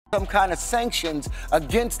some kind of sanctions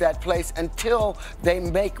against that place until they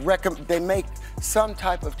make some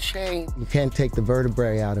type of change. You can't take the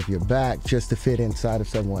vertebrae out of your back just to fit inside of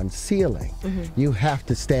someone's ceiling. You have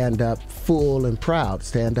to stand up full and proud,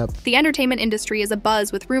 stand up. The entertainment industry is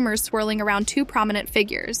abuzz with rumors swirling around two prominent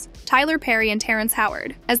figures, Tyler Perry and Terrence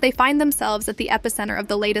Howard, as they find themselves at the epicenter of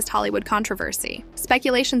the latest Hollywood controversy.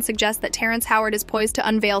 Speculation suggests that Terrence Howard is poised to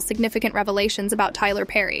unveil significant revelations about Tyler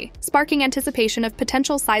Perry, sparking anticipation of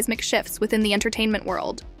potential seismic shifts within the entertainment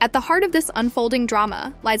world. At the heart of this unfolding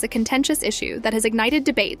drama lies a contentious issue that has ignited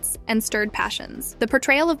debates and stirred passions: the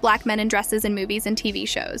portrayal of black men in dresses in movies and TV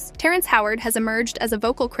shows. Terrence Howard has emerged as a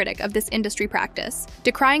vocal critic of this industry practice,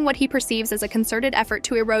 decrying what he perceives as a concerted effort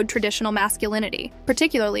to erode traditional masculinity,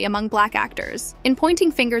 particularly among black actors. In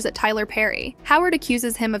pointing fingers at Tyler Perry, Howard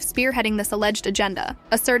accuses him of spearheading this alleged agenda,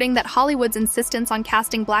 asserting that Hollywood's insistence on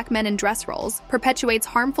casting black men in dress roles perpetuates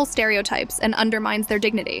harmful stereotypes and undermines their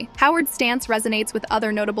dignity. Howard's stance resonates with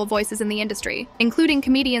other notable voices in the industry, including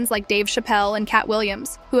comedians like Dave Chappelle and Katt,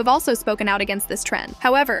 who have also spoken out against this trend.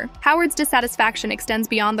 However, Howard's dissatisfaction extends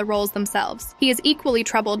beyond the roles themselves. He is equally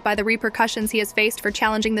troubled by the repercussions he has faced for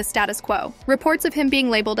challenging the status quo. Reports of him being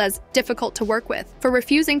labeled as difficult to work with for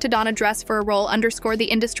refusing to don a dress for a role underscore the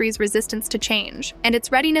industry's resistance to change and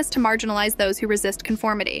its readiness to marginalize those who resist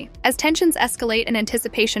conformity. As tensions escalate and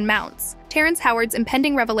anticipation mounts, Terrence Howard's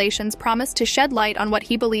impending revelations promise to shed light on what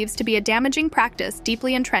he believes to be a damaging practice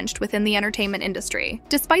deeply entrenched within the entertainment industry.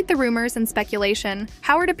 Despite the rumors and speculation,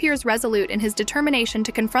 Howard appears resolute in his determination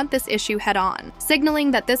to confront this issue head-on,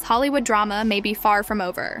 signaling that this Hollywood drama may be far from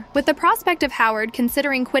over. With the prospect of Howard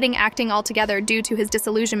considering quitting acting altogether due to his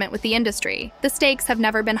disillusionment with the industry, the stakes have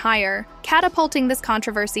never been higher, catapulting this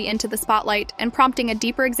controversy into the spotlight and prompting a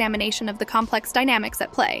deeper examination of the complex dynamics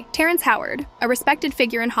at play. Terrence Howard, a respected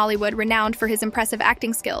figure in Hollywood renowned for his impressive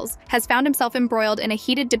acting skills, has found himself embroiled in a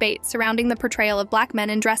heated debate surrounding the portrayal of black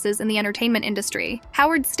men in dresses in the entertainment industry.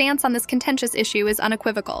 Howard's stance on this contentious issue is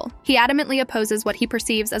unequivocal. He adamantly opposes what he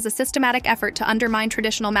perceives as a systematic effort to undermine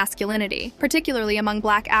traditional masculinity, particularly among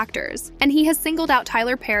black actors, and he has singled out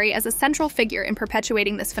Tyler Perry as a central figure in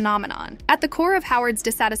perpetuating this phenomenon. At the core of Howard's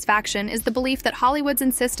dissatisfaction is the belief that Hollywood's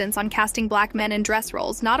insistence on casting black men in dress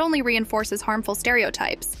roles not only reinforces harmful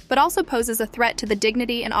stereotypes, but also poses a threat to the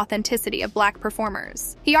dignity and authenticity of black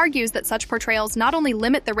performers. He argues that such portrayals not only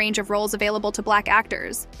limit the range of roles available to black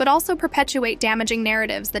actors, but also perpetuate damaging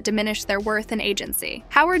narratives that diminish their worth and agency.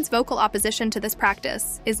 Howard's vocal opposition to this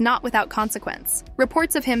practice is not without consequence.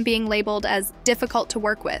 Reports of him being labeled as difficult to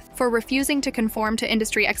work with for refusing to conform to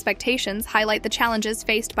industry expectations highlight the challenges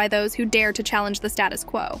faced by those who dare to challenge the status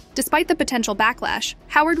quo. Despite the potential backlash,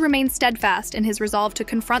 Howard remains steadfast in his resolve to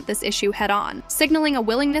confront this issue head-on, signaling a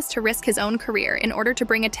willingness to risk his own career in order to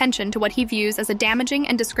bring attention to what he views as a damaging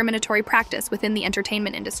and discriminatory practice within the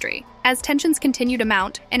entertainment industry. As tensions continue to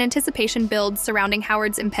mount and anticipation builds surrounding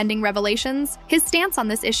Howard's impending revelations, his stance on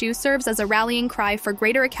this issue serves as a rallying cry for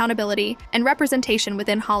greater accountability and representation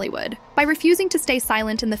within Hollywood. By refusing to stay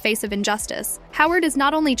silent in the face of injustice, Howard is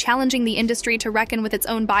not only challenging the industry to reckon with its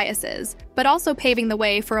own biases, but also paving the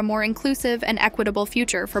way for a more inclusive and equitable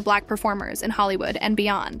future for black performers in Hollywood and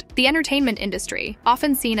beyond. The entertainment industry,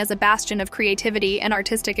 often seen as a bastion of creativity and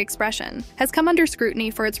artistic expression, has come under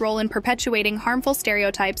scrutiny for its role in perpetuating harmful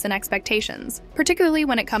stereotypes and expectations, particularly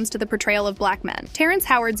when it comes to the portrayal of black men. Terrence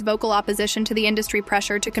Howard's vocal opposition to the industry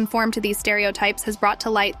pressure to conform to these stereotypes has brought to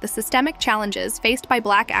light the systemic challenges faced by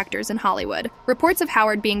black actors in Hollywood. Reports of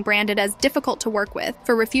Howard being branded as difficult to work with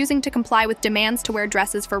for refusing to comply with demands to wear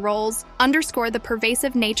dresses for roles underscore the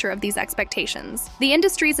pervasive nature of these expectations. The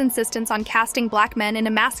industry's insistence on casting black men in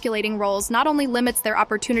emasculating roles not only limits their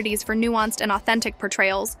opportunities for nuanced and authentic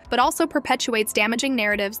portrayals, but also perpetuates damaging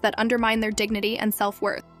narratives that undermine their dignity and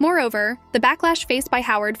self-worth. Moreover, the backlash faced by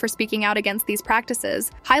Howard for speaking out against these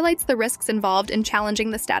practices highlights the risks involved in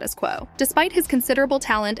challenging the status quo. Despite his considerable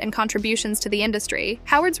talent and contributions to the industry,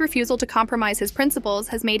 Howard's refusal to compromise his principles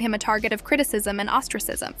has made him a target of criticism and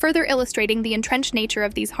ostracism, further illustrating the entrenched nature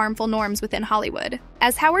of these harmful norms within Hollywood.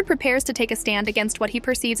 As Howard prepares to take a stand against what he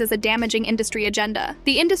perceives as a damaging industry agenda,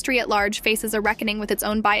 the industry at large faces a reckoning with its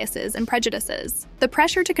own biases and prejudices. The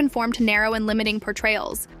pressure to conform to narrow and limiting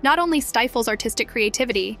portrayals not only stifles artistic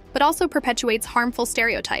creativity, but also perpetuates harmful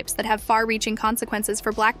stereotypes that have far-reaching consequences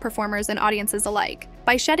for black performers and audiences alike.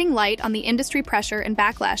 By shedding light on the industry pressure and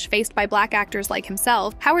backlash faced by Black actors like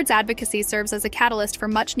himself, Howard's advocacy serves as a catalyst for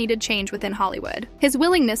much-needed change within Hollywood. His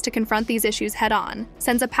willingness to confront these issues head-on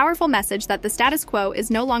sends a powerful message that the status quo is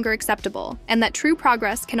no longer acceptable, and that true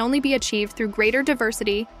progress can only be achieved through greater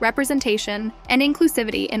diversity, representation, and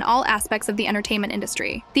inclusivity in all aspects of the entertainment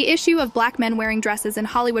industry. The issue of Black men wearing dresses in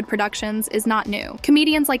Hollywood productions is not new.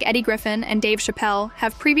 Comedians like Eddie Griffin and Dave Chappelle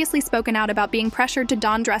have previously spoken out about being pressured to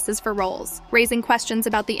don dresses for roles, raising questions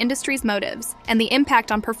about the industry's motives and the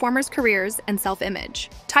impact on performers' careers and self-image.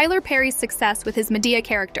 Tyler Perry's success with his Medea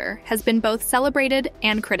character has been both celebrated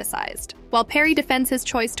and criticized. While Perry defends his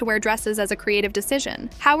choice to wear dresses as a creative decision,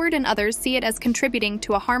 Howard and others see it as contributing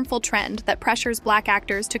to a harmful trend that pressures Black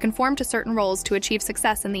actors to conform to certain roles to achieve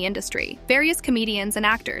success in the industry. Various comedians and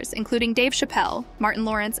actors, including Dave Chappelle, Martin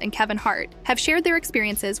Lawrence, and Kevin Hart, have shared their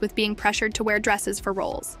experiences with being pressured to wear dresses for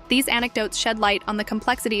roles. These anecdotes shed light on the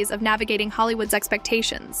complexities of navigating Hollywood's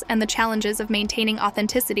expectations and the challenges of maintaining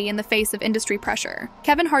authenticity in the face of industry pressure.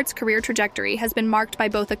 Kevin Hart's career trajectory has been marked by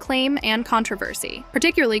both acclaim and controversy,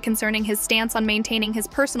 particularly concerning his stance on maintaining his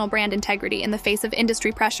personal brand integrity in the face of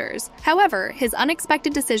industry pressures. However, his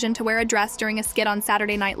unexpected decision to wear a dress during a skit on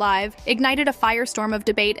Saturday Night Live ignited a firestorm of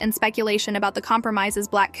debate and speculation about the compromises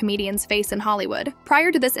Black comedians face in Hollywood.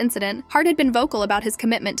 Prior to this incident, Hart had been vocal about his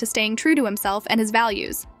commitment to staying true to himself and his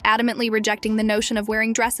values, adamantly rejecting the notion of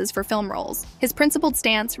wearing dresses for film roles. His principled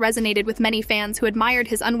stance resonated with many fans who admired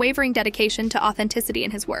his unwavering dedication to authenticity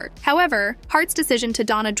in his work. However, Hart's decision to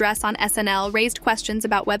don a dress on SNL raised questions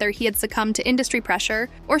about whether he had succumbed to industry pressure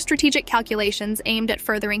or strategic calculations aimed at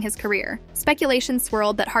furthering his career. Speculation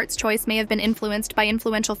swirled that Hart's choice may have been influenced by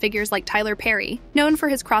influential figures like Tyler Perry, known for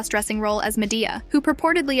his cross-dressing role as Medea, who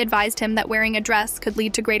purportedly advised him that wearing a dress could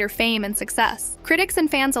lead to greater fame and success. Critics and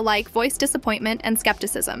fans alike voiced disappointment and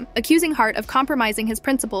skepticism, accusing Hart of compromising his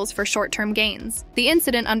principles for short-term gains. The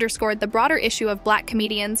incident underscored the broader issue of Black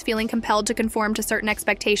comedians feeling compelled to conform to certain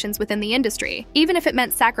expectations within the industry, even if it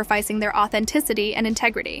meant sacrificing their authenticity and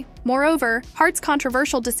integrity. Moreover, Hart's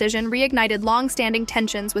controversial decision reignited long-standing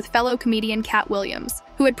tensions with fellow comedian Katt,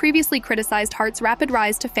 who had previously criticized Hart's rapid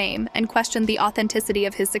rise to fame and questioned the authenticity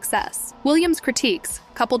of his success. Williams' critiques,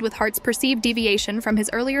 coupled with Hart's perceived deviation from his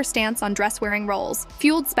earlier stance on dress-wearing roles,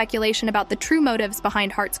 fueled speculation about the true motives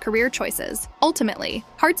behind Hart's career choices. Ultimately,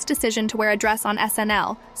 Hart's decision to wear a dress on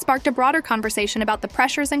SNL sparked a broader conversation about the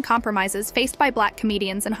pressures and compromises faced by Black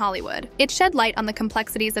comedians in Hollywood. It shed light on the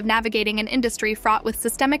complexities of navigating an industry fraught with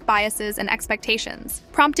systemic biases and expectations,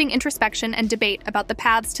 prompting introspection and debate about the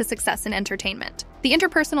paths to success in entertainment. The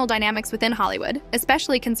interpersonal dynamics within Hollywood,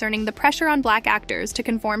 especially concerning the pressure on Black actors to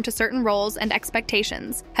conform to certain roles and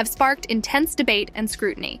expectations, have sparked intense debate and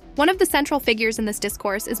scrutiny. One of the central figures in this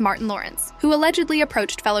discourse is Martin Lawrence, who allegedly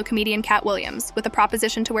approached fellow comedian Katt with a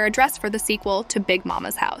proposition to wear a dress for the sequel to Big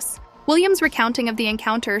Mama's House. Williams' recounting of the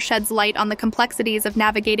encounter sheds light on the complexities of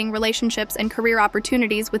navigating relationships and career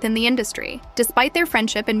opportunities within the industry. Despite their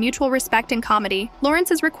friendship and mutual respect in comedy,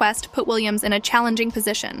 Lawrence's request put Williams in a challenging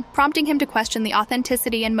position, prompting him to question the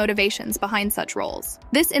authenticity and motivations behind such roles.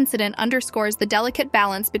 This incident underscores the delicate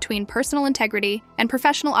balance between personal integrity and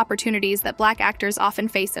professional opportunities that Black actors often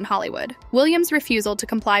face in Hollywood. Williams' refusal to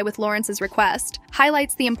comply with Lawrence's request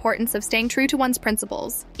highlights the importance of staying true to one's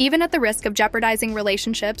principles, even at the risk of jeopardizing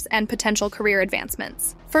relationships and potential career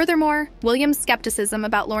advancements. Furthermore, Williams' skepticism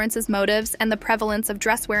about Lawrence's motives and the prevalence of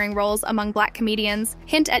dress-wearing roles among Black comedians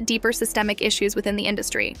hint at deeper systemic issues within the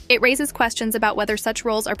industry. It raises questions about whether such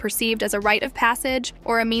roles are perceived as a rite of passage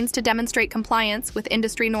or a means to demonstrate compliance with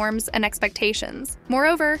industry norms and expectations.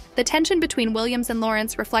 Moreover, the tension between Williams and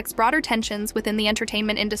Lawrence reflects broader tensions within the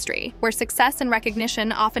entertainment industry, where success and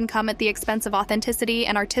recognition often come at the expense of authenticity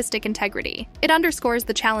and artistic integrity. It underscores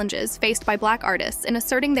the challenges faced by Black artists in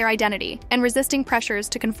asserting their identity and resisting pressures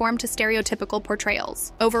to conform to stereotypical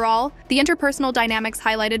portrayals. Overall, the interpersonal dynamics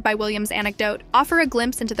highlighted by Williams' anecdote offer a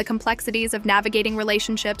glimpse into the complexities of navigating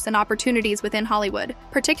relationships and opportunities within Hollywood,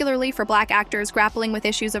 particularly for Black actors grappling with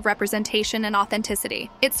issues of representation and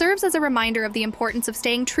authenticity. It serves as a reminder of the importance of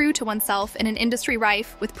staying true to oneself in an industry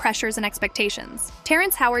rife with pressures and expectations.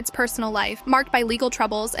 Terrence Howard's personal life, marked by legal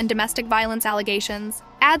troubles and domestic violence allegations,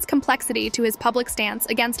 adds complexity to his public stance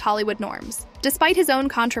against Hollywood norms. Despite his own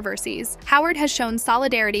controversies, Howard has shown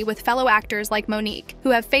solidarity with fellow actors like Monique,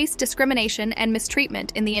 who have faced discrimination and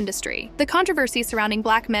mistreatment in the industry. The controversy surrounding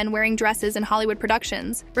Black men wearing dresses in Hollywood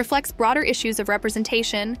productions reflects broader issues of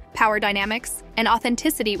representation, power dynamics, and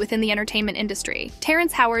authenticity within the entertainment industry.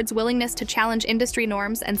 Terrence Howard's willingness to challenge industry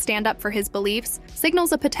norms and stand up for his beliefs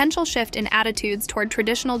signals a potential shift in attitudes toward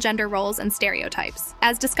traditional gender roles and stereotypes.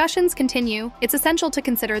 As discussions continue, it's essential to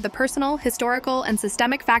consider the personal, historical, and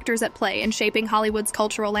systemic factors at play in shaping Hollywood's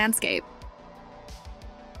cultural landscape.